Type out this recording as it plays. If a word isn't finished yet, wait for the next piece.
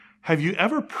Have you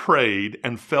ever prayed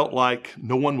and felt like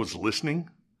no one was listening?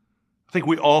 I think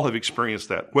we all have experienced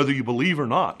that, whether you believe or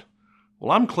not.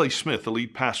 Well, I'm Clay Smith, the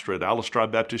lead pastor at Alice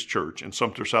Drive Baptist Church in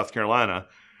Sumter, South Carolina,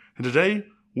 and today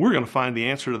we're going to find the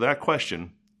answer to that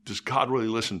question. Does God really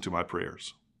listen to my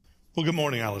prayers? Well, good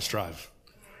morning, Alice Drive.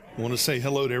 I want to say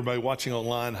hello to everybody watching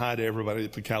online. Hi to everybody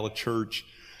at Pacala Church.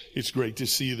 It's great to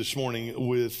see you this morning.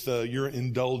 With your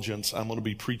indulgence, I'm going to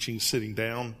be preaching sitting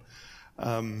down.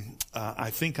 I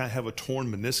think I have a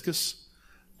torn meniscus,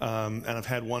 and I've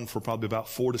had one for probably about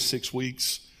 4 to 6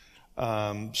 weeks.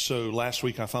 So last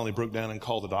week I finally broke down and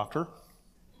called the doctor,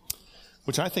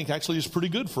 which I think actually is pretty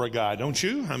good for a guy, don't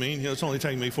you? I mean, it's only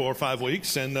taken me 4 or 5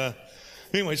 weeks. And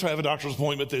anyway, so I have a doctor's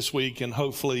appointment this week, and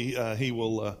hopefully he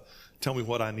will tell me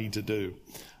what I need to do.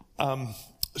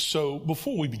 So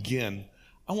before we begin,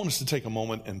 I want us to take a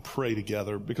moment and pray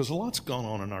together because a lot's gone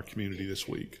on in our community this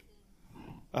week.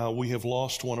 We have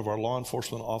lost one of our law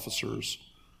enforcement officers.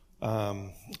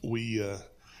 We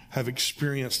have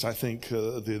experienced, I think,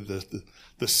 the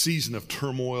season of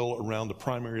turmoil around the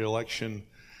primary election.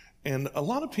 And a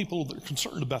lot of people are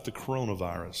concerned about the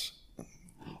coronavirus.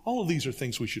 All of these are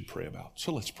things we should pray about.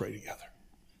 So let's pray together.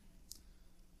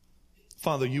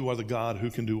 Father, you are the God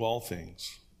who can do all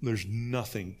things. There's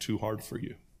nothing too hard for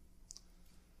you.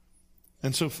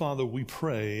 And so, Father, we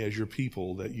pray as your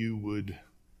people that you would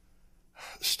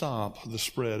stop the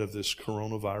spread of this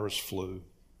coronavirus flu.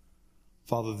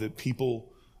 Father, that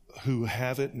people who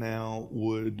have it now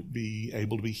would be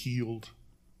able to be healed.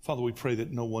 Father, we pray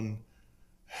that no one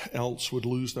else would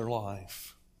lose their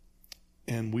life.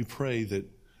 And we pray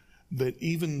that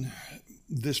even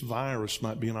this virus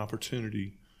might be an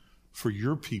opportunity for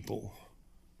your people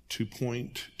to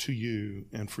point to you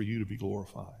and for you to be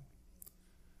glorified.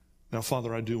 Now,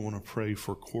 Father, I do want to pray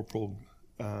for Corporal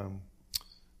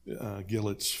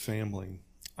Gillett's family.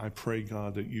 I pray,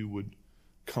 God, that you would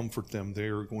comfort them.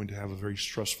 They're going to have a very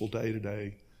stressful day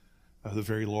today, the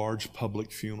very large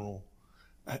public funeral.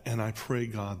 And I pray,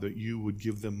 God, that you would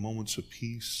give them moments of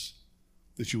peace,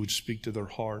 that you would speak to their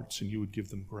hearts and you would give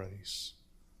them grace.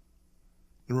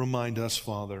 And remind us,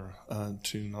 Father,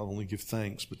 to not only give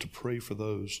thanks, but to pray for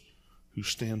those who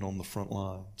stand on the front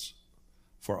lines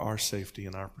for our safety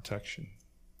and our protection.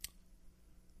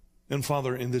 And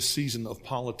Father, in this season of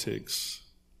politics,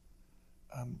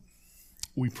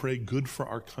 we pray good for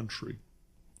our country.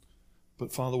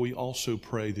 But Father, we also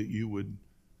pray that you would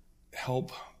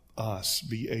help us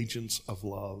be agents of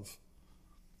love.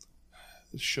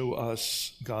 Show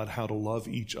us, God, how to love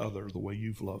each other the way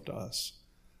you've loved us,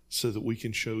 so that we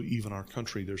can show even our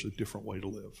country there's a different way to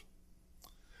live.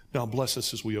 Now bless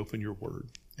us as we open your word.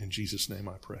 In Jesus' name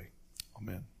I pray.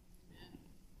 Amen.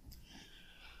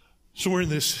 So we're in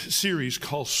this series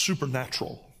called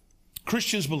Supernatural.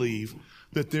 Christians believe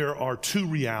that there are two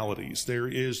realities. There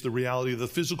is the reality of the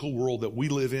physical world that we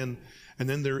live in, and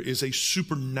then there is a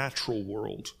supernatural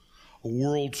world, a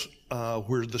world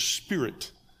where the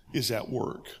Spirit is at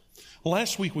work.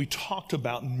 Last week we talked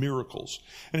about miracles.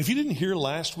 And if you didn't hear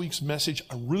last week's message,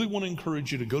 I really want to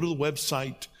encourage you to go to the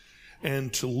website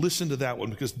and to listen to that one,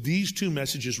 because these two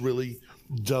messages really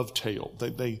dovetail.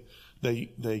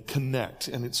 They connect,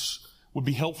 and would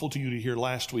be helpful to you to hear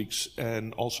last week's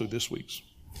and also this week's.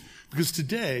 Because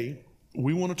today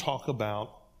we want to talk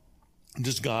about,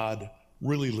 does God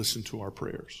really listen to our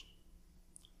prayers?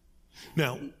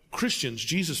 Now, Christians,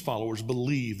 Jesus followers,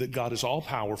 believe that God is all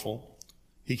powerful.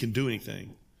 He can do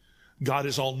anything. God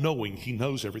is all knowing. He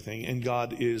knows everything. And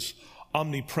God is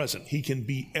omnipresent. He can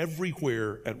be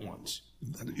everywhere at once.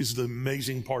 That is the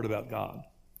amazing part about God.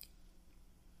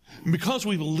 And because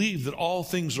we believe that all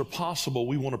things are possible,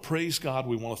 we want to praise God.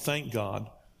 We want to thank God.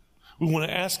 We want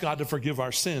to ask God to forgive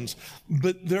our sins.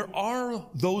 But there are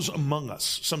those among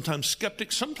us, sometimes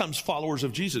skeptics, sometimes followers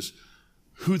of Jesus,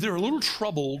 who they're a little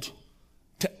troubled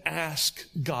to ask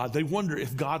God. They wonder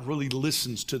if God really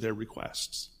listens to their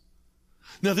requests.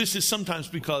 Now, this is sometimes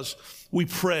because we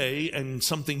pray and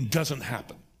something doesn't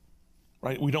happen,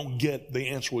 right? We don't get the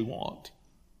answer we want.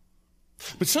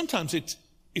 But sometimes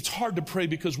it's hard to pray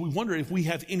because we wonder if we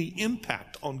have any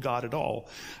impact on God at all.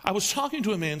 I was talking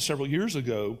to a man several years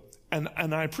ago, and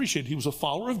I appreciate he was a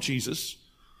follower of Jesus,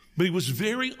 but he was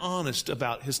very honest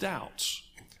about his doubts.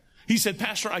 He said,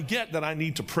 Pastor, I get that I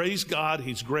need to praise God.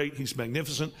 He's great. He's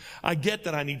magnificent. I get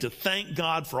that I need to thank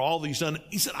God for all that he's done.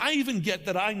 He said, I even get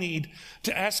that I need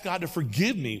to ask God to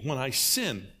forgive me when I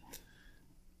sin.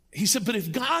 He said, but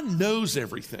if God knows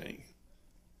everything,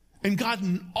 and God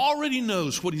already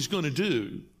knows what he's going to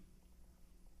do,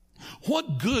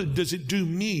 what good does it do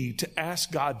me to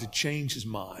ask God to change his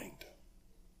mind?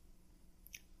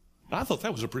 I thought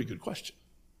that was a pretty good question.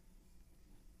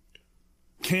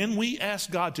 Can we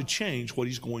ask God to change what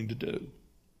he's going to do?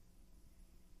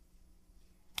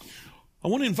 I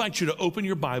want to invite you to open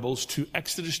your Bibles to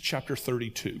Exodus chapter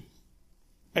 32.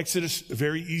 Exodus, a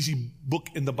very easy book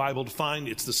in the Bible to find.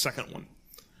 It's the second one.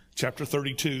 Chapter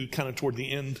 32, kind of toward the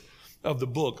end of the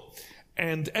book.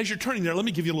 And as you're turning there, let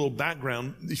me give you a little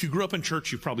background. If you grew up in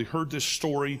church, you've probably heard this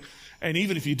story. And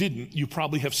even if you didn't, you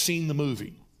probably have seen the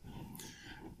movie.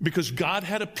 Because God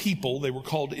had a people, they were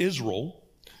called Israel,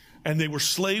 and they were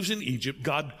slaves in Egypt.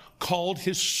 God called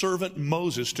his servant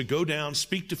Moses to go down,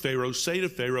 speak to Pharaoh, say to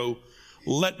Pharaoh,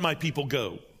 let my people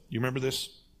go. You remember this?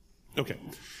 Okay.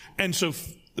 And so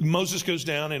Moses goes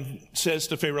down and says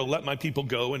to Pharaoh, let my people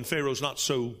go. And Pharaoh's not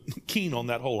so keen on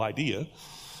that whole idea.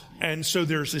 And so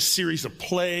there's this series of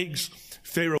plagues.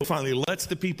 Pharaoh finally lets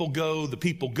the people go. The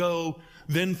people go.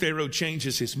 Then Pharaoh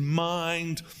changes his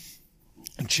mind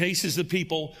and chases the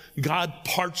people. God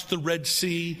parts the Red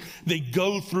Sea. They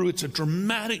go through. It's a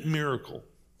dramatic miracle.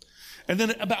 And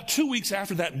then about 2 weeks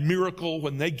after that miracle,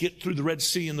 when they get through the Red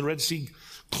Sea and the Red Sea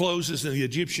closes and the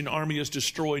Egyptian army is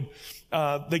destroyed,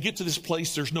 they get to this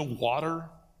place, there's no water,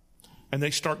 and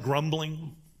they start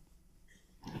grumbling.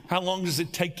 How long does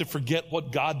it take to forget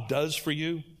what God does for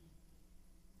you?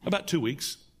 About 2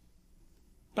 weeks.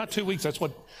 About 2 weeks, that's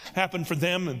what happened for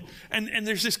them. And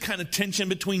there's this kind of tension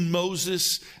between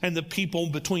Moses and the people,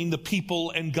 between the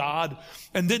people and God.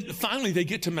 And then finally they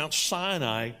get to Mount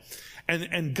Sinai,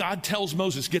 and God tells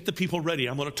Moses, get the people ready.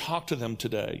 I'm going to talk to them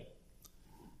today.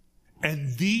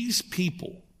 And these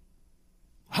people,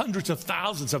 hundreds of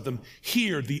thousands of them,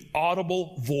 hear the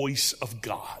audible voice of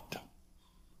God.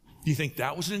 Do you think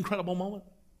that was an incredible moment?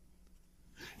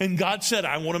 And God said,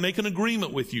 I want to make an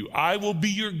agreement with you. I will be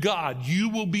your God. You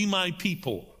will be my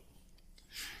people.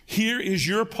 Here is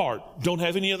your part. Don't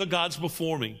have any other gods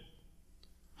before me.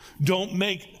 Don't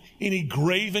make any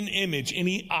graven image,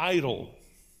 any idol.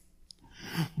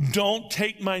 Don't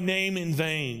take my name in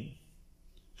vain.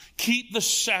 Keep the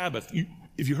Sabbath.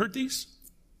 Have you heard these?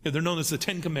 Yeah, they're known as the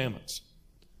Ten Commandments.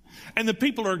 And the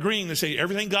people are agreeing to say,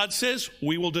 everything God says,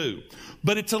 we will do.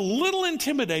 But it's a little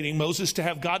intimidating, Moses, to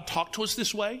have God talk to us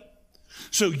this way.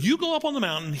 So you go up on the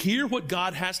mountain, hear what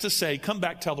God has to say, come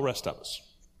back, tell the rest of us.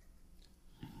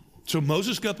 So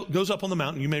Moses goes up on the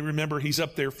mountain. You may remember he's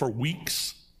up there for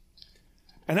weeks.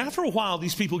 And after a while,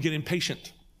 these people get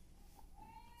impatient.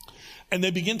 And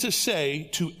they begin to say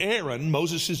to Aaron,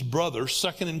 Moses' brother,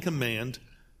 second in command,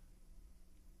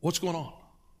 what's going on?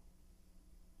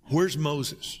 Where's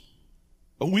Moses?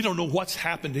 Oh, we don't know what's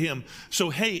happened to him.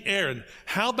 So, hey, Aaron,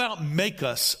 how about make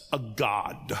us a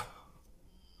god?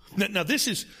 Now this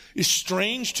is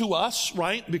strange to us,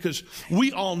 right? Because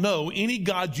we all know any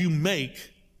god you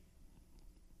make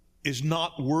is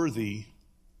not worthy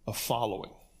of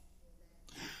following.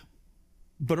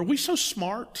 But are we so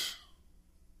smart?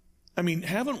 I mean,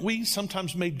 haven't we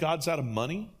sometimes made gods out of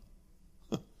money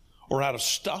or out of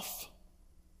stuff?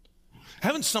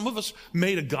 Haven't some of us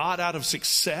made a god out of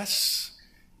success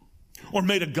or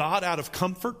made a god out of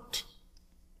comfort?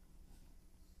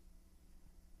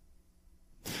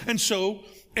 And so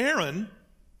Aaron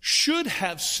should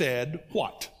have said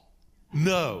what?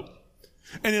 No.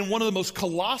 And in one of the most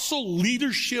colossal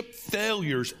leadership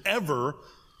failures ever,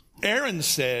 Aaron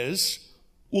says,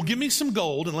 well, give me some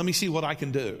gold and let me see what I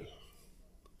can do.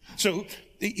 So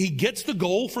he gets the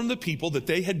gold from the people that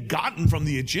they had gotten from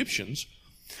the Egyptians,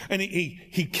 and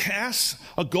he casts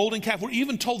a golden calf. We're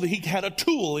even told that he had a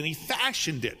tool and he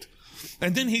fashioned it.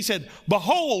 And then he said,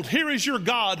 behold, here is your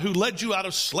God who led you out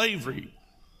of slavery.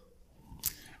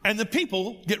 And the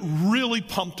people get really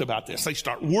pumped about this. They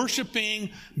start worshiping,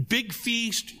 big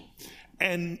feast,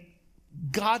 and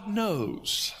God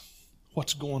knows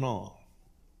what's going on.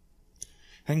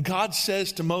 And God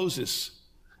says to Moses,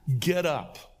 get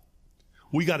up.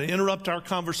 We got to interrupt our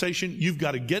conversation. You've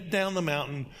got to get down the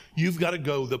mountain. You've got to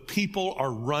go. The people are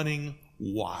running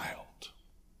wild.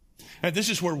 And this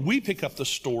is where we pick up the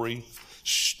story,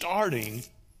 starting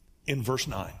in verse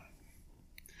 9.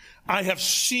 I have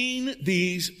seen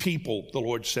these people, the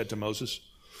Lord said to Moses.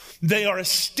 They are a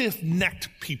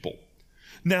stiff-necked people.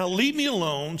 Now leave me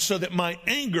alone so that my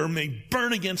anger may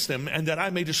burn against them and that I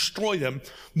may destroy them.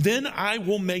 Then I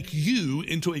will make you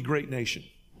into a great nation.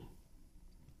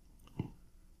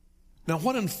 Now,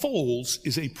 what unfolds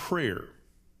is a prayer.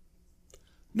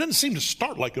 It doesn't seem to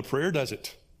start like a prayer, does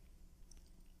it?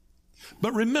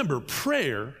 But remember,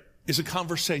 prayer is a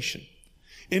conversation.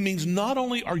 It means not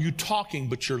only are you talking,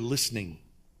 but you're listening.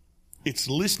 It's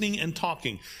listening and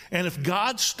talking. And if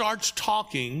God starts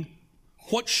talking,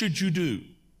 what should you do?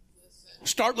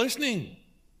 Start listening.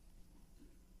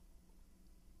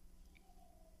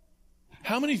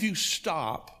 How many of you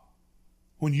stop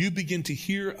when you begin to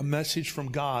hear a message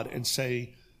from God and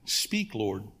say, speak,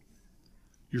 Lord,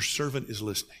 your servant is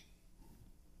listening.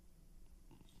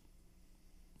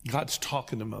 God's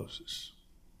talking to Moses.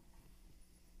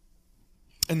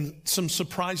 And some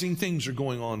surprising things are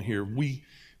going on here. We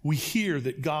hear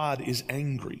that God is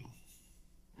angry.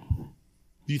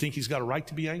 Do you think he's got a right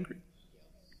to be angry?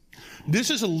 This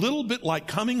is a little bit like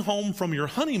coming home from your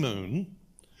honeymoon,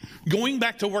 going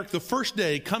back to work the first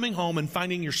day, coming home and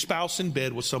finding your spouse in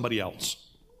bed with somebody else.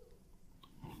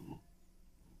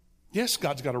 Yes,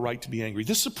 God's got a right to be angry.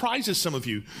 This surprises some of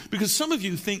you because some of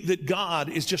you think that God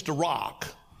is just a rock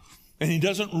and he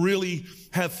doesn't really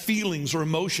have feelings or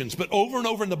emotions. But over and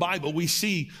over in the Bible, we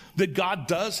see that God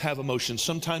does have emotions.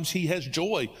 Sometimes he has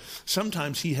joy.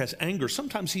 Sometimes he has anger.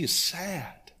 Sometimes he is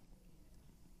sad.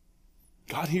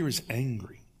 God here is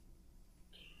angry.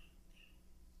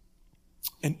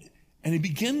 And he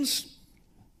begins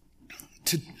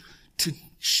to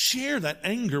share that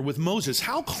anger with Moses.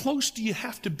 How close do you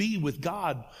have to be with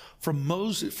God for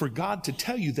God to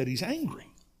tell you that he's angry?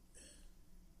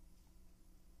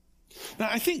 Now,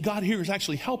 I think God here is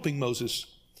actually helping Moses,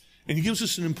 and he gives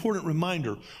us an important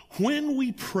reminder. When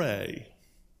we pray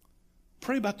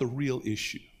about the real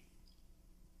issue.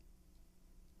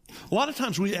 A lot of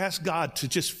times we ask God to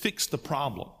just fix the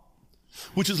problem,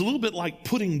 which is a little bit like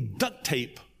putting duct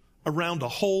tape around a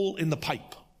hole in the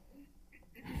pipe.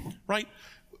 Right?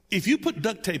 If you put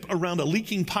duct tape around a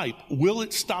leaking pipe, will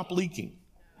it stop leaking?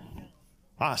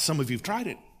 Some of you have tried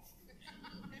it.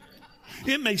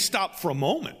 It may stop for a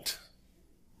moment,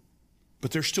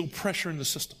 but there's still pressure in the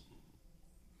system.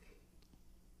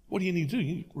 What do you need to do?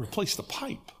 You need to replace the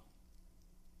pipe.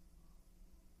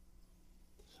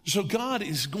 So God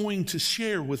is going to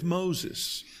share with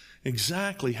Moses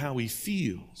exactly how he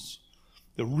feels,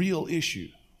 the real issue.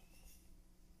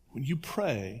 When you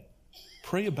pray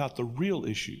about the real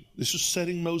issue. This is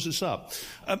setting Moses up.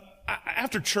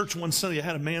 After church one Sunday, I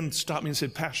had a man stop me and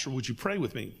said, Pastor, would you pray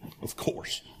with me? Of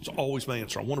course. It's always my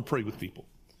answer. I want to pray with people.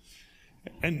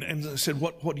 And I said,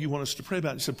 what do you want us to pray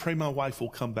about? He said, pray my wife will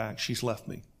come back. She's left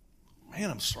me. Man,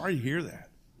 I'm sorry to hear that.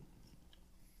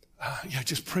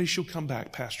 Just pray she'll come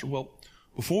back, Pastor. Well,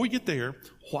 before we get there,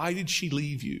 why did she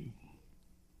leave you?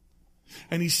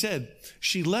 And he said,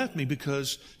 she left me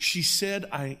because she said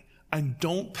I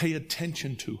don't pay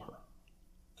attention to her.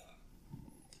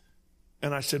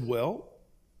 And I said, well,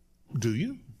 do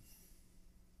you?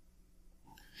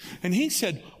 And he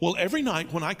said, well, every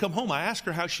night when I come home, I ask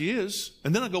her how she is,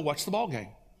 and then I go watch the ball game.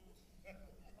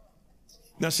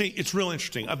 Now, see, it's real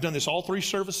interesting. I've done this all 3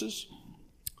 services.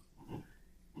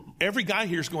 Every guy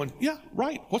here is going, yeah,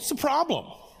 right. What's the problem?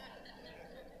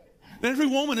 And every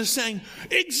woman is saying,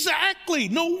 exactly.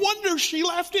 No wonder she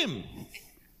left him.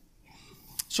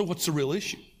 So what's the real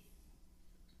issue?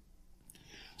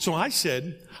 So I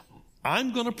said,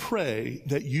 I'm going to pray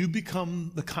that you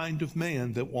become the kind of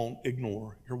man that won't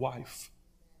ignore your wife.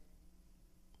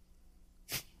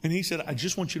 And he said, I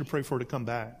just want you to pray for her to come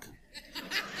back.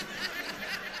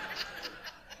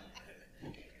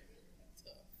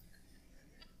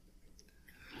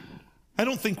 I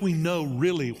don't think we know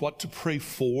really what to pray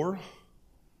for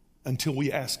until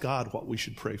we ask God what we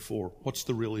should pray for. What's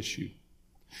the real issue?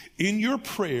 In your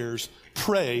prayers,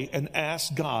 pray and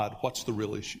ask God what's the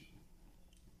real issue.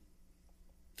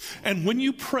 And when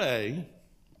you pray,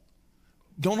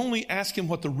 don't only ask him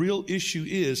what the real issue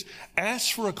is,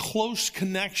 ask for a close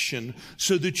connection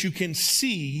so that you can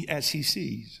see as he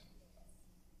sees.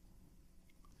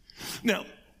 Now,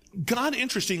 God,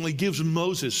 interestingly, gives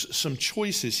Moses some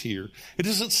choices here. It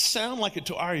doesn't sound like it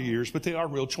to our ears, but they are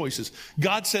real choices.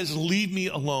 God says, leave me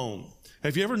alone.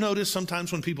 Have you ever noticed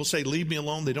sometimes when people say, leave me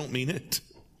alone, they don't mean it?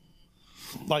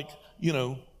 Like,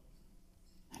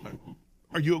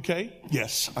 are you okay?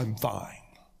 Yes, I'm fine.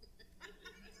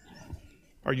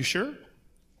 Are you sure?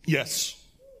 Yes.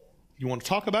 You want to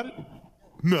talk about it?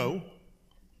 No.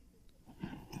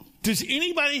 Does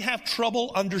anybody have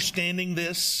trouble understanding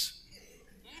this?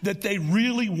 That they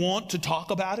really want to talk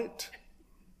about it?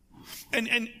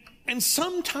 And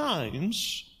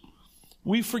sometimes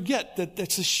we forget that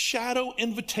that's a shadow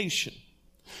invitation.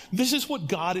 This is what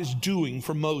God is doing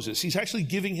for Moses. He's actually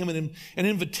giving him an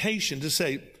invitation to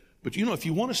say, but if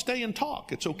you want to stay and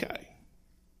talk, it's okay.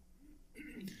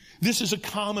 This is a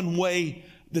common way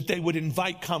that they would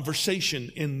invite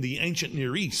conversation in the ancient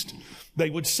Near East.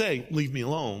 They would say, leave me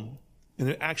alone. And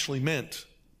it actually meant,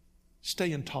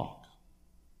 stay and talk.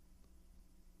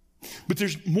 But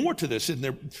there's more to this, isn't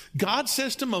there? God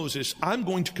says to Moses, I'm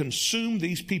going to consume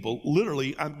these people.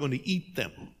 Literally, I'm going to eat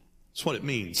them. That's what it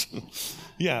means.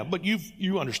 Yeah, but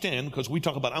you understand, because we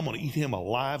talk about I'm going to eat him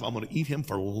alive. I'm going to eat him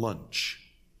for lunch.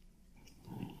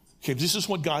 Okay, this is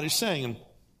what God is saying.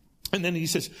 And then he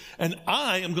says, and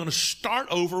I am going to start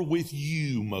over with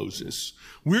you, Moses.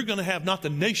 We're going to have not the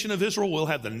nation of Israel, we'll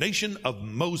have the nation of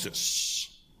Moses.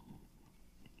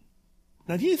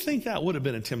 Now, do you think that would have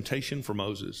been a temptation for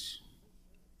Moses?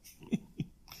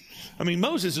 I mean,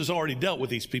 Moses has already dealt with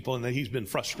these people and he's been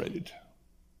frustrated.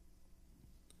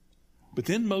 But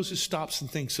then Moses stops and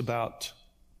thinks about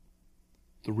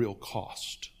the real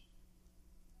cost.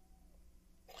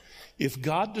 If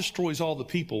God destroys all the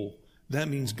people, that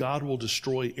means God will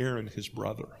destroy Aaron, his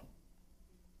brother.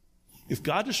 If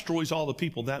God destroys all the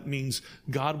people, that means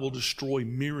God will destroy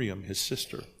Miriam, his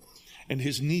sister, and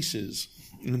his nieces,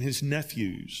 and his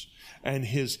nephews, and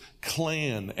his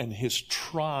clan, and his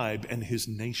tribe, and his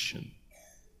nation.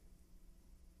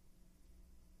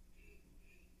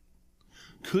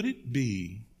 Could it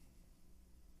be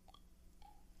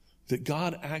that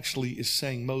God actually is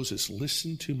saying, Moses,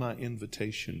 listen to my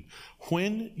invitation.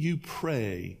 When you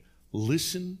pray,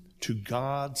 listen to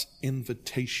God's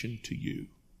invitation to you.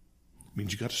 It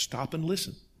means you got to stop and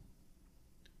listen.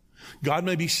 God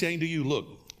may be saying to you, look,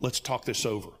 let's talk this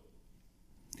over.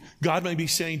 God may be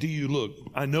saying to you, look,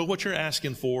 I know what you're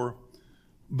asking for,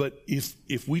 but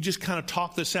if we just kind of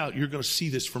talk this out, you're going to see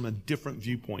this from a different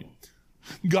viewpoint.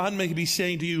 God may be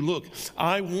saying to you, look,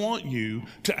 I want you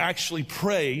to actually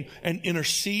pray and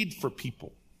intercede for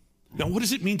people. Now, what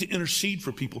does it mean to intercede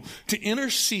for people? To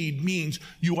intercede means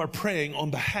you are praying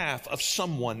on behalf of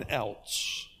someone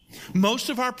else. Most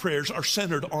of our prayers are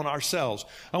centered on ourselves.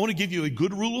 I want to give you a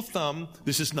good rule of thumb.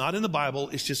 This is not in the Bible.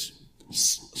 It's just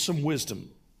some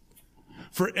wisdom.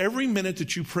 For every minute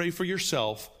that you pray for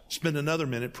yourself, spend another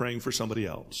minute praying for somebody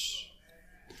else.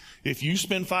 If you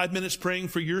spend 5 minutes praying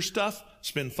for your stuff,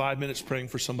 spend 5 minutes praying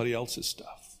for somebody else's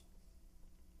stuff.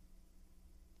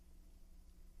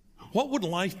 What would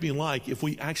life be like if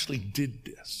we actually did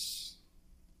this?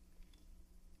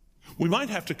 We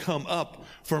might have to come up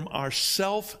from our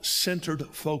self-centered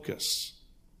focus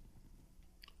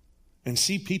and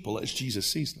see people as Jesus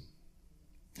sees them.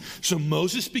 So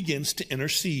Moses begins to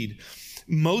intercede.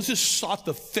 Moses sought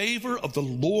the favor of the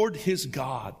Lord his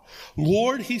God.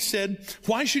 Lord, he said,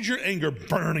 why should your anger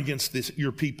burn against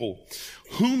your people,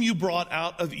 whom you brought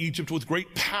out of Egypt with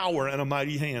great power and a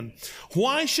mighty hand?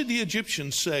 Why should the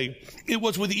Egyptians say it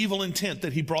was with evil intent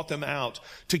that he brought them out,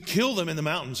 to kill them in the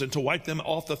mountains and to wipe them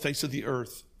off the face of the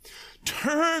earth?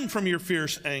 Turn from your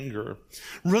fierce anger.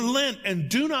 Relent and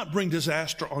do not bring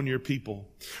disaster on your people.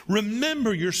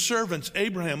 Remember your servants,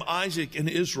 Abraham, Isaac, and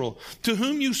Israel, to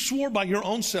whom you swore by your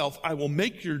own self, I will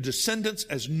make your descendants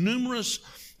as numerous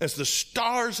as the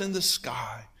stars in the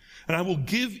sky. And I will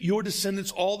give your descendants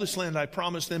all this land I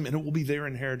promised them, and it will be their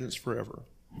inheritance forever.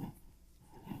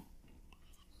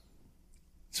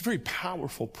 It's a very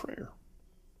powerful prayer.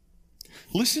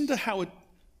 Listen to how it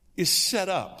is set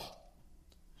up.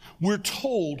 We're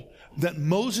told that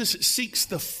Moses seeks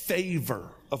the favor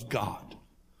of God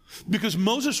because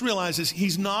Moses realizes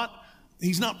he's not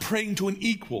praying to an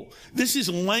equal. This is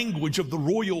language of the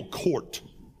royal court.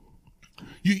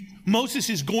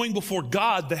 Moses is going before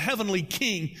God, the heavenly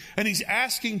king, and he's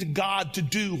asking to God to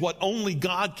do what only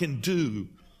God can do.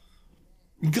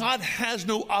 God has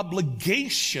no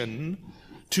obligation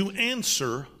to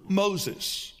answer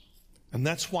Moses. And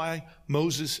that's why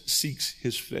Moses seeks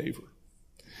his favor.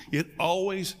 It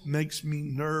always makes me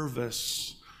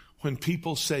nervous when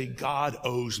people say, God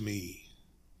owes me.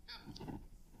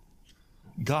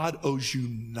 God owes you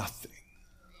nothing.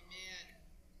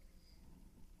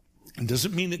 It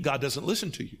doesn't mean that God doesn't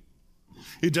listen to you.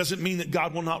 It doesn't mean that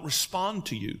God will not respond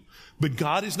to you. But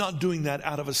God is not doing that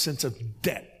out of a sense of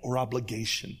debt or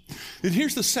obligation. And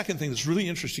here's the second thing that's really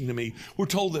interesting to me. We're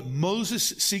told that Moses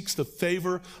seeks the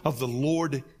favor of the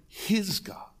Lord his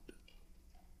God.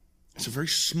 It's a very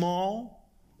small,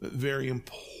 but very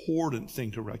important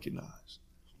thing to recognize.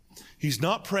 He's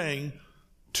not praying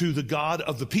to the God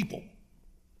of the people.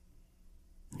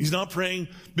 He's not praying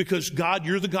because, God,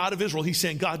 you're the God of Israel. He's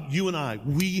saying, God, you and I,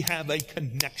 we have a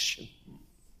connection.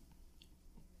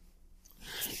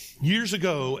 Years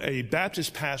ago, a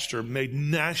Baptist pastor made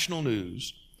national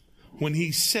news when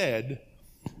he said,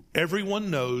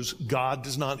 everyone knows God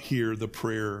does not hear the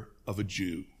prayer of a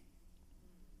Jew.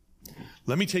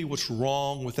 Let me tell you what's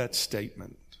wrong with that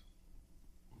statement.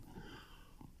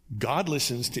 God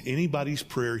listens to anybody's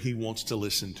prayer he wants to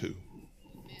listen to.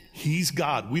 He's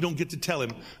God. We don't get to tell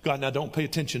him, God, now don't pay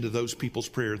attention to those people's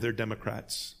prayer. They're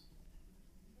Democrats.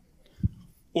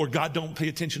 Or God, don't pay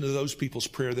attention to those people's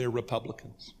prayer. They're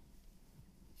Republicans.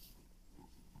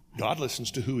 God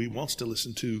listens to who he wants to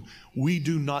listen to. We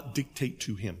do not dictate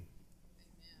to him.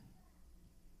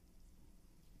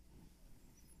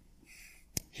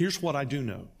 here's what I do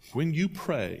know. When you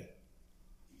pray,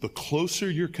 the closer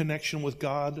your connection with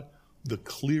God, the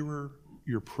clearer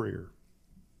your prayer.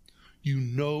 You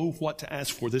know what to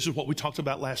ask for. This is what we talked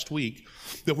about last week,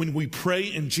 that when we pray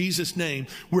in Jesus' name,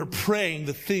 we're praying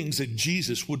the things that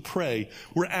Jesus would pray.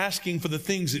 We're asking for the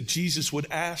things that Jesus would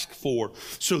ask for.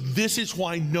 So this is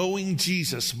why knowing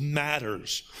Jesus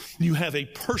matters. You have a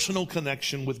personal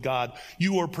connection with God.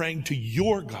 You are praying to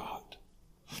your God,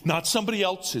 not somebody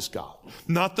else's God,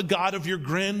 not the God of your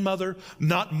grandmother,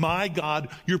 not my God.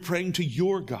 You're praying to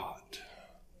your God.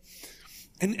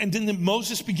 And then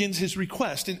Moses begins his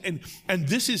request. And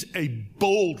this is a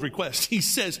bold request. He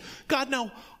says, God,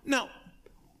 now,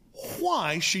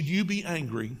 why should you be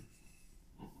angry?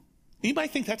 Anybody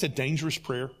think that's a dangerous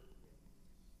prayer?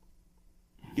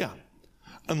 Yeah.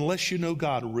 Unless you know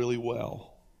God really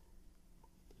well.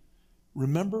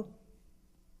 Remember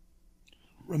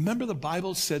the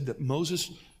Bible said that Moses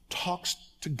talks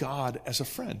to God as a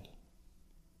friend,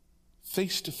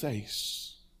 face to face.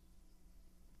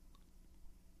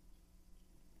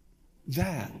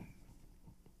 That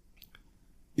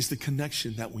is the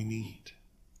connection that we need.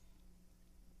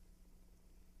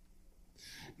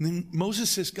 And then Moses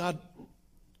says, God,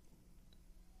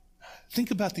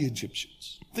 think about the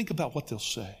Egyptians. Think about what they'll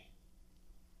say.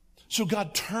 So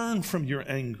God, turn from your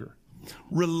anger.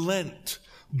 Relent.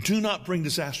 Do not bring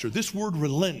disaster. This word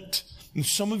relent, in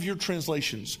some of your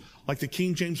translations, like the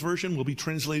King James Version, will be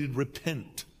translated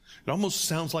repent. It almost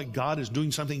sounds like God is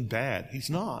doing something bad. He's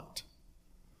not.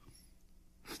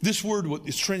 This word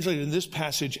is translated in this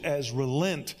passage as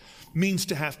relent, means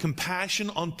to have compassion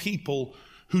on people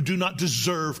who do not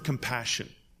deserve compassion.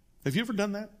 Have you ever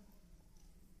done that?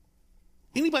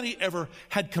 Anybody ever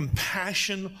had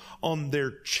compassion on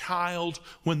their child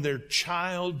when their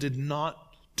child did not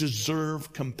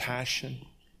deserve compassion?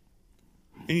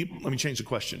 Let me change the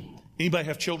question. Anybody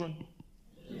have children?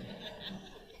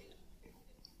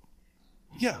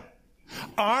 Yeah.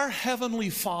 Our Heavenly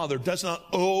Father does not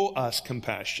owe us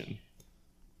compassion.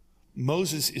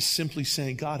 Moses is simply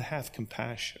saying, God, have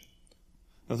compassion.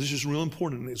 Now, this is real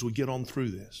important as we get on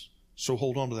through this. So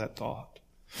hold on to that thought.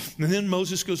 And then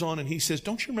Moses goes on and he says,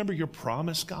 don't you remember your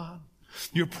promise, God?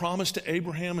 Your promise to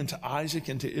Abraham and to Isaac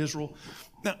and to Israel.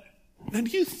 Now, do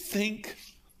you think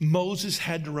Moses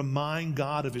had to remind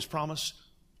God of his promise?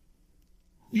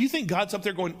 Do you think God's up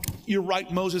there going, you're right,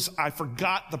 Moses, I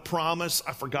forgot the promise.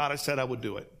 I forgot I said I would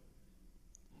do it.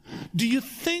 Do you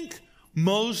think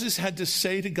Moses had to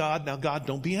say to God, now God,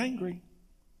 don't be angry?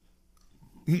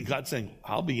 God's saying,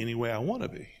 I'll be any way I want to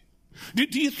be.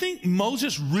 Do you think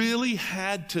Moses really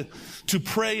had to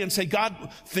pray and say,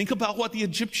 God, think about what the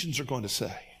Egyptians are going to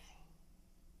say?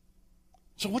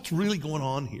 So what's really going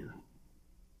on here?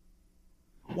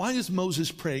 Why is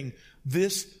Moses praying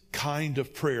this kind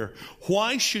of prayer?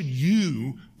 Why should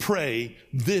you pray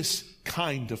this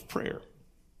kind of prayer?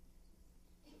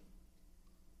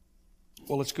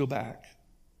 Well, let's go back.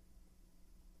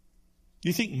 Do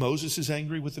you think Moses is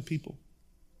angry with the people?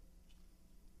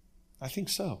 I think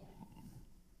so.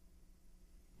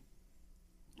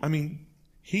 I mean,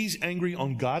 he's angry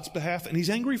on God's behalf, and he's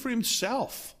angry for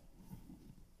himself.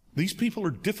 These people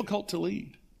are difficult to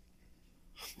lead.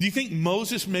 Do you think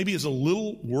Moses maybe is a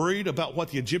little worried about what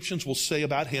the Egyptians will say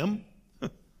about him?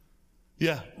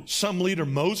 Yeah, some leader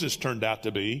Moses turned out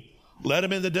to be. Led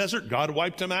him in the desert, God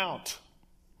wiped him out.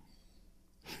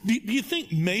 Do you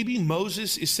think maybe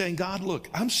Moses is saying, God, look,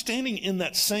 I'm standing in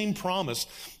that same promise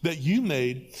that you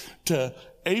made to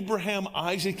Abraham,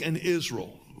 Isaac, and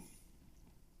Israel.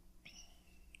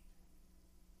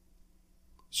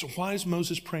 So why is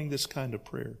Moses praying this kind of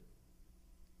prayer?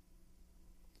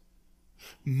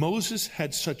 Moses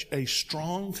had such a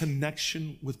strong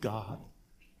connection with God.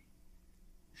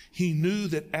 He knew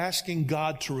that asking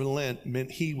God to relent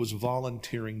meant he was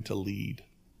volunteering to lead.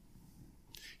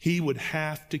 He would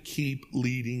have to keep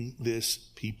leading this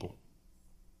people.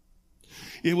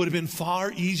 It would have been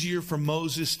far easier for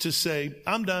Moses to say,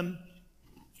 I'm done.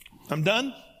 I'm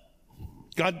done.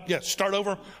 God, yeah, start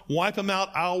over. Wipe them out.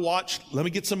 I'll watch. Let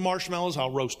me get some marshmallows.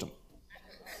 I'll roast them.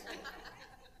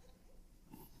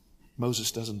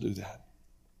 Moses doesn't do that.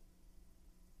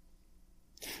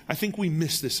 I think we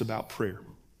miss this about prayer.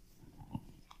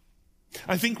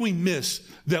 I think we miss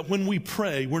that when we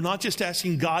pray, we're not just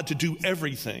asking God to do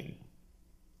everything.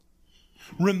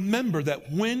 Remember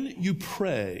that when you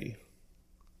pray,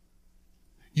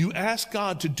 you ask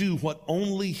God to do what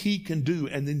only He can do,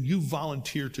 and then you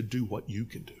volunteer to do what you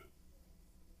can do.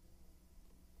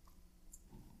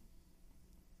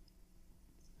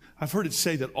 I've heard it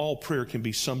say that all prayer can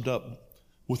be summed up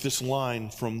with this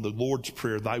line from the Lord's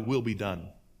Prayer, "Thy will be done."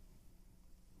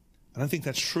 And I think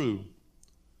that's true.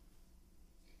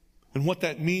 And what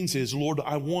that means is, Lord,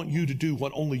 I want you to do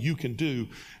what only you can do.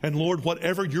 And Lord,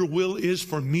 whatever your will is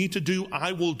for me to do,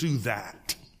 I will do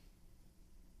that.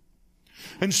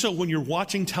 And so when you're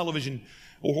watching television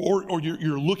or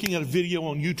you're looking at a video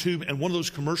on YouTube and one of those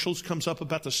commercials comes up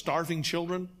about the starving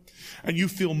children and you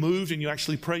feel moved and you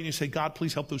actually pray and you say, God,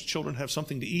 please help those children have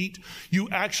something to eat. You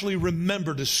actually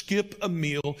remember to skip a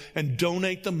meal and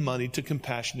donate the money to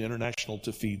Compassion International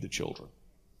to feed the children.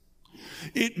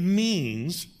 It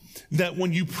means that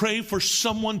when you pray for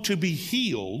someone to be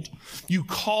healed, you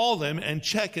call them and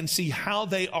check and see how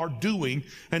they are doing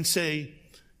and say,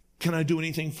 can I do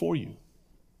anything for you?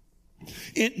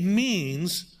 It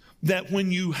means that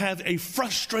when you have a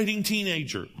frustrating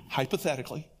teenager,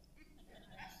 hypothetically,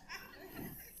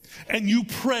 and you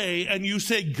pray and you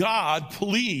say, God,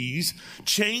 please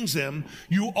change them,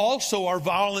 you also are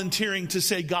volunteering to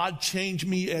say, God, change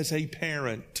me as a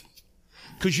parent.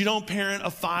 Because you don't parent a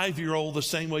 5-year-old the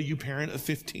same way you parent a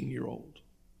 15-year-old.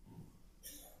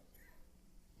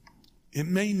 It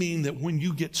may mean that when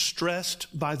you get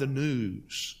stressed by the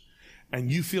news and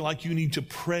you feel like you need to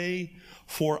pray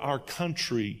for our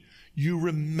country, you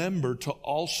remember to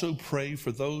also pray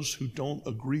for those who don't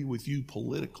agree with you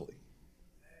politically.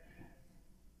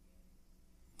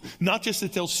 Not just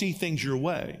that they'll see things your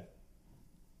way,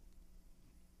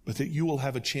 but that you will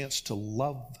have a chance to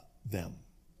love them.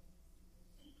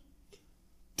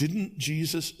 Didn't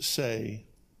Jesus say,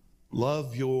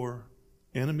 love your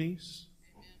enemies?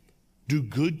 Do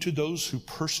good to those who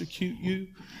persecute you?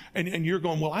 And you're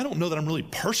going, well, I don't know that I'm really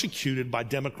persecuted by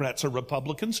Democrats or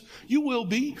Republicans. You will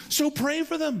be, so pray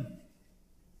for them.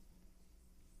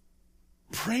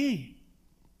 Pray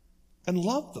and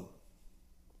love them.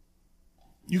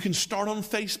 You can start on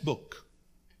Facebook.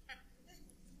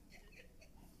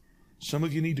 Some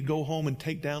of you need to go home and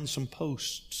take down some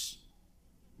posts.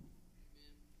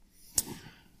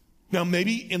 Now,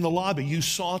 maybe in the lobby you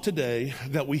saw today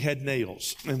that we had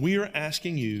nails, and we are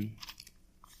asking you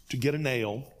to get a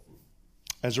nail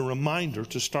as a reminder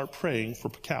to start praying for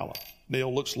Pacala.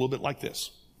 Nail looks a little bit like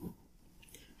this.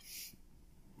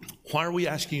 Why are we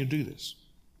asking you to do this?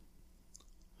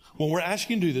 Well, we're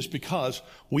asking you to do this because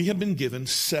we have been given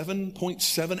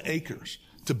 7.7 acres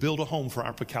to build a home for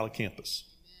our Pacala campus.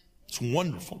 It's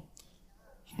wonderful.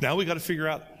 Now we got to figure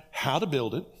out how to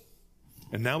build it.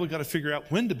 And now we've got to figure out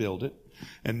when to build it.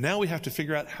 And now we have to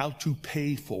figure out how to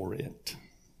pay for it.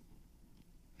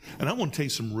 And I want to tell you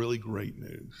some really great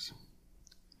news.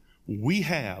 We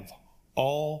have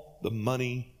all the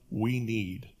money we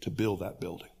need to build that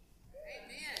building.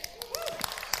 Amen.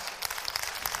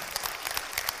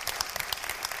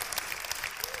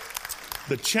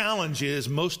 The challenge is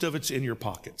most of it's in your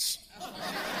pockets.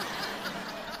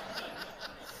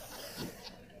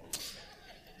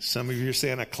 Some of you are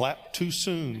saying I clapped too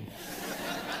soon.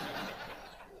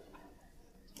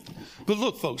 But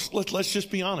look, folks, let's just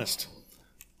be honest.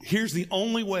 Here's the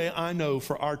only way I know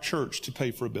for our church to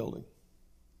pay for a building.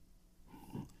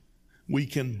 We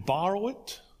can borrow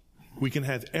it. We can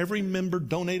have every member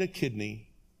donate a kidney.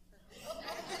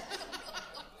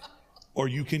 Or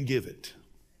you can give it.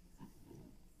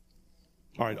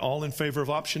 All right, all in favor of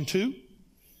option 2?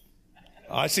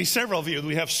 I see several of you.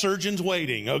 We have surgeons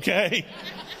waiting, okay?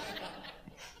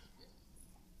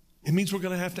 It means we're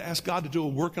going to have to ask God to do a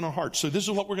work in our hearts. So this is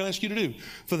what we're going to ask you to do.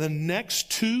 For the next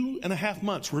 2.5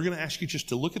 months, we're going to ask you just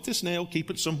to look at this nail,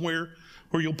 keep it somewhere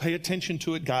where you'll pay attention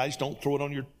to it. Guys, don't throw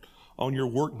it on your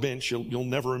workbench. You'll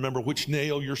never remember which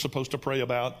nail you're supposed to pray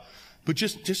about. But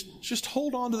just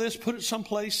hold on to this, put it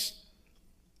someplace.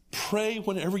 Pray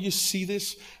whenever you see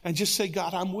this and just say,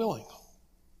 God, I'm willing.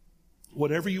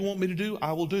 Whatever you want me to do,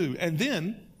 I will do. And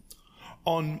then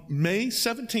on May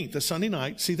 17th, a Sunday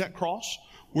night, see that cross?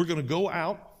 We're going to go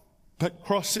out. That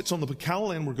cross sits on the Pacala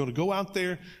land. We're going to go out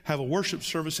there, have a worship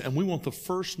service, and we want the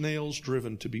first nails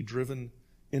driven to be driven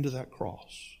into that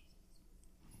cross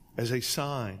as a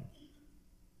sign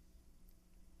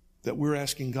that we're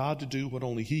asking God to do what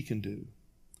only He can do,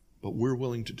 but we're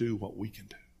willing to do what we can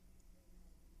do.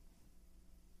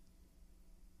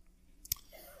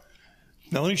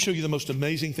 Now, let me show you the most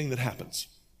amazing thing that happens.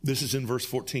 This is in verse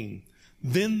 14.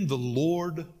 Then the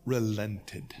Lord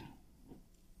relented.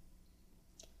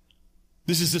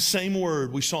 This is the same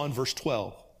word we saw in verse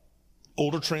 12.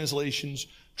 Older translations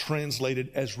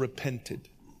translated as repented.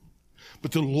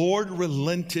 But the Lord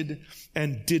relented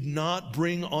and did not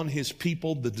bring on His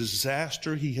people the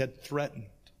disaster He had threatened.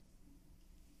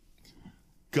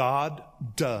 God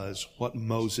does what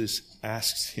Moses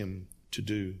asks Him to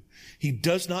do. He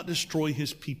does not destroy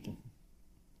His people.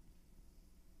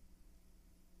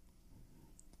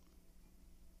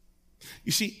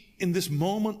 You see, in this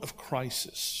moment of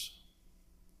crisis,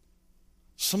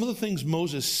 some of the things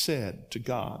Moses said to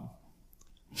God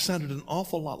sounded an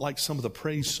awful lot like some of the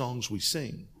praise songs we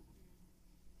sing.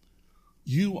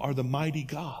 You are the mighty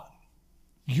God.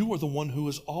 You are the one who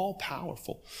is all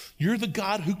powerful. You're the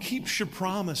God who keeps your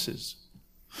promises.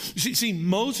 See,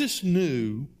 Moses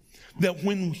knew that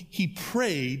when he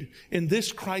prayed in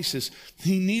this crisis,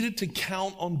 he needed to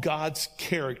count on God's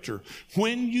character.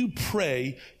 When you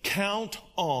pray, count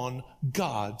on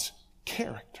God's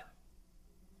character.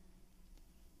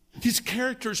 His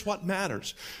character is what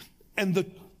matters. And the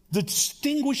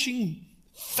distinguishing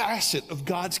facet of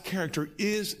God's character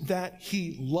is that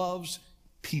he loves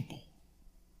people.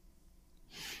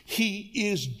 He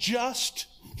is just,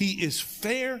 he is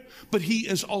fair, but he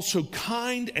is also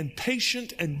kind and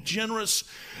patient and generous,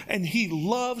 and he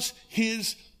loves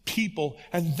his people,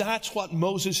 and that's what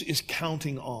Moses is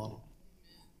counting on.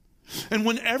 And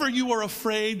whenever you are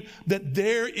afraid that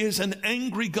there is an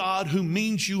angry God who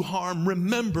means you harm,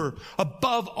 remember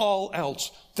above all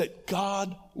else that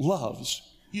God loves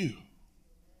you.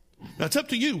 Now it's up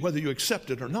to you whether you accept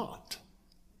it or not.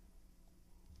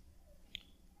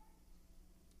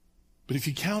 But if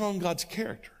you count on God's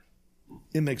character,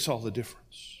 it makes all the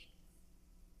difference.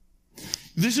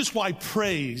 This is why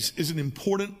praise is an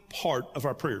important part of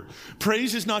our prayer.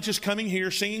 Praise is not just coming here,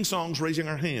 singing songs, raising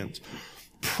our hands.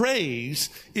 Praise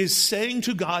is saying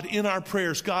to God in our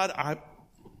prayers, God,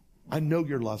 I know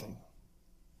you're loving.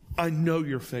 I know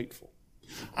you're faithful.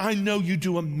 I know you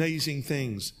do amazing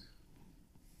things.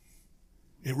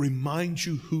 It reminds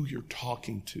you who you're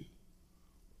talking to,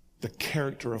 the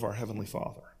character of our Heavenly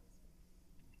Father.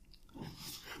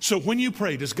 So when you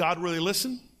pray, does God really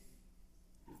listen?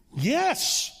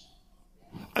 Yes.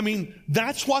 I mean,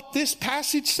 that's what this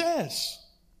passage says.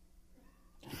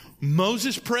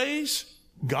 Moses prays,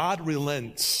 God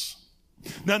relents.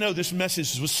 Now, I know this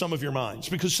message is with some of your minds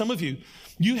because some of you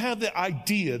have the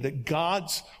idea that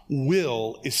God's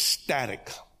will is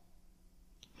static.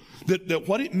 That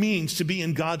what it means to be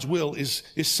in God's will is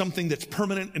something that's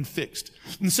permanent and fixed.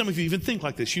 And some of you even think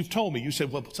like this. You've told me, you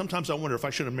said, well, sometimes I wonder if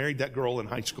I should have married that girl in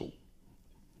high school.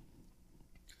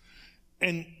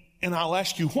 And I'll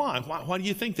ask you why. Why do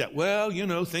you think that? Well,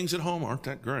 things at home aren't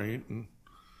that great. And,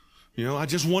 I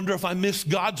just wonder if I missed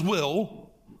God's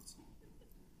will.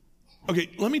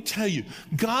 Okay, let me tell you,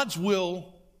 God's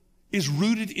will is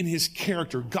rooted in his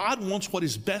character. God wants what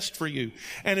is best for you.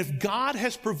 And if God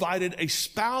has provided a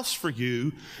spouse for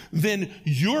you, then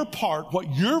your part,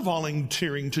 what you're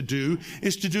volunteering to do,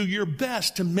 is to do your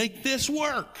best to make this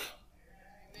work.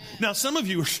 Now, some of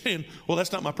you are saying, well,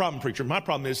 that's not my problem, preacher. My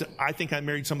problem is that I think I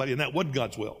married somebody and that wasn't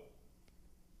God's will.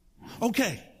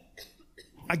 Okay.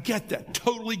 I get that.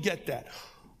 Totally get that.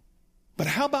 But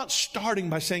how about starting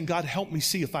by saying, God, help me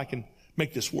see if I can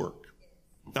make this work?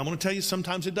 Now, I'm going to tell you,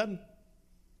 sometimes it doesn't.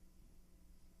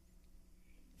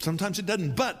 Sometimes it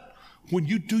doesn't. But when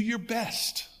you do your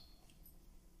best,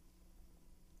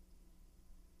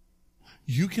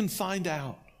 you can find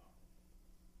out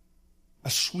a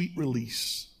sweet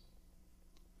release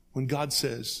when God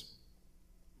says,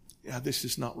 yeah, this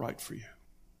is not right for you.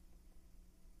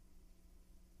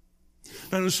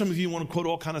 I know some of you want to quote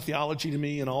all kind of theology to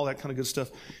me and all that kind of good stuff.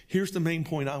 Here's the main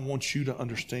point I want you to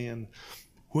understand.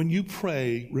 When you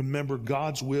pray, remember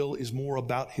God's will is more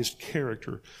about his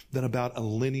character than about a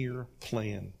linear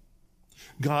plan.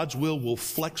 God's will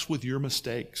flex with your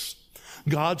mistakes.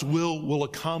 God's will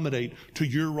accommodate to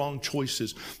your wrong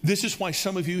choices. This is why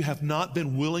some of you have not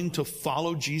been willing to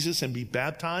follow Jesus and be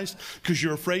baptized, because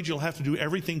you're afraid you'll have to do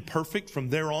everything perfect from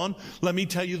there on. Let me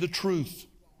tell you the truth.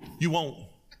 You won't.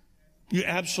 You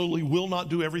absolutely will not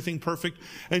do everything perfect.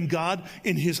 And God,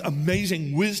 in his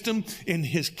amazing wisdom, in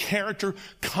his character,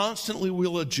 constantly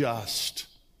will adjust.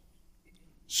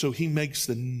 So he makes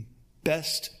the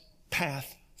best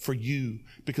path for you,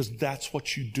 because that's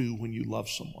what you do when you love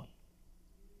someone.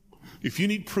 If you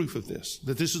need proof of this,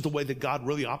 that this is the way that God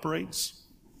really operates,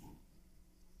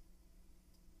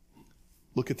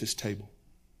 look at this table.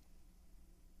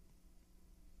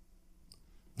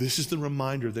 This is the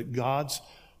reminder that God's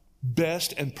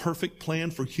best and perfect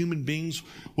plan for human beings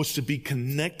was to be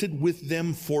connected with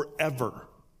them forever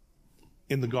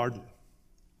in the garden.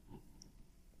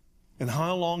 And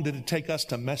how long did it take us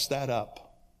to mess that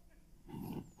up?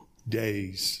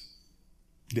 Days.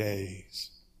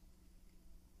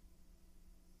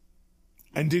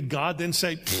 And did God then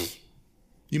say,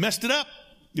 you messed it up.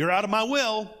 You're out of my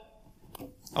will.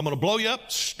 I'm going to blow you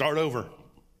up. Start over.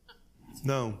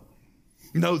 No,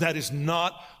 that is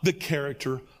not the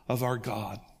character of our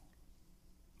God.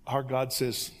 Our God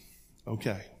says,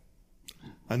 okay,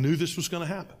 I knew this was going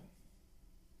to happen.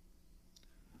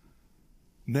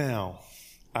 Now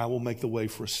I will make the way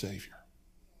for a Savior.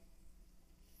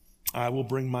 I will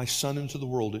bring my Son into the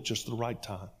world at just the right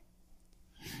time.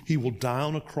 He will die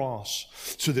on a cross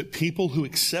so that people who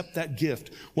accept that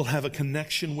gift will have a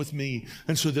connection with me,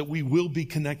 and so that we will be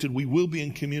connected. We will be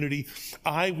in community.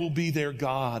 I will be their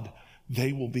God.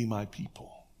 They will be my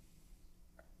people.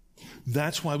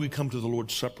 That's why we come to the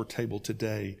Lord's Supper table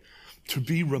today, to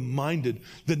be reminded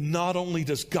that not only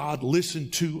does God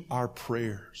listen to our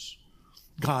prayers,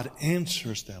 God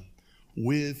answers them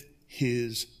with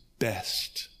His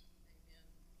best.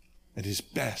 And His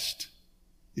best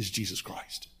is Jesus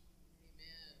Christ.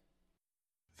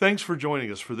 Thanks for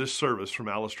joining us for this service from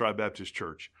Alice Drive Baptist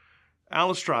Church.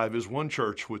 Alice Drive is one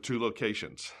church with two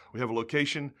locations. We have a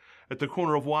location at the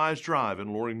corner of Wise Drive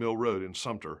and Loring Mill Road in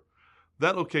Sumter.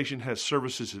 That location has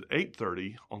services at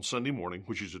 8:30 on Sunday morning,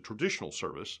 which is a traditional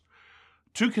service,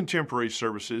 two contemporary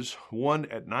services, one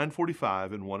at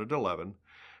 9:45 and one at 11,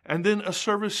 and then a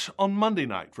service on Monday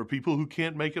night for people who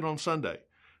can't make it on Sunday,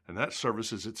 and that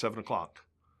service is at 7 o'clock.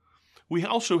 We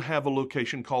also have a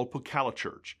location called Pocalla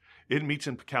Church. It meets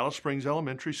in Pocalla Springs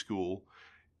Elementary School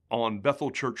on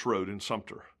Bethel Church Road in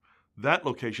Sumter. That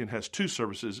location has two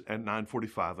services at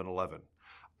 9:45 and 11.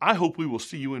 I hope we will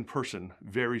see you in person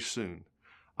very soon.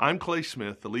 I'm Clay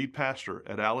Smith, the lead pastor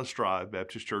at Alice Drive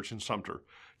Baptist Church in Sumter.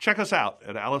 Check us out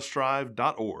at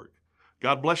alicedrive.org.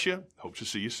 God bless you. Hope to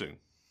see you soon.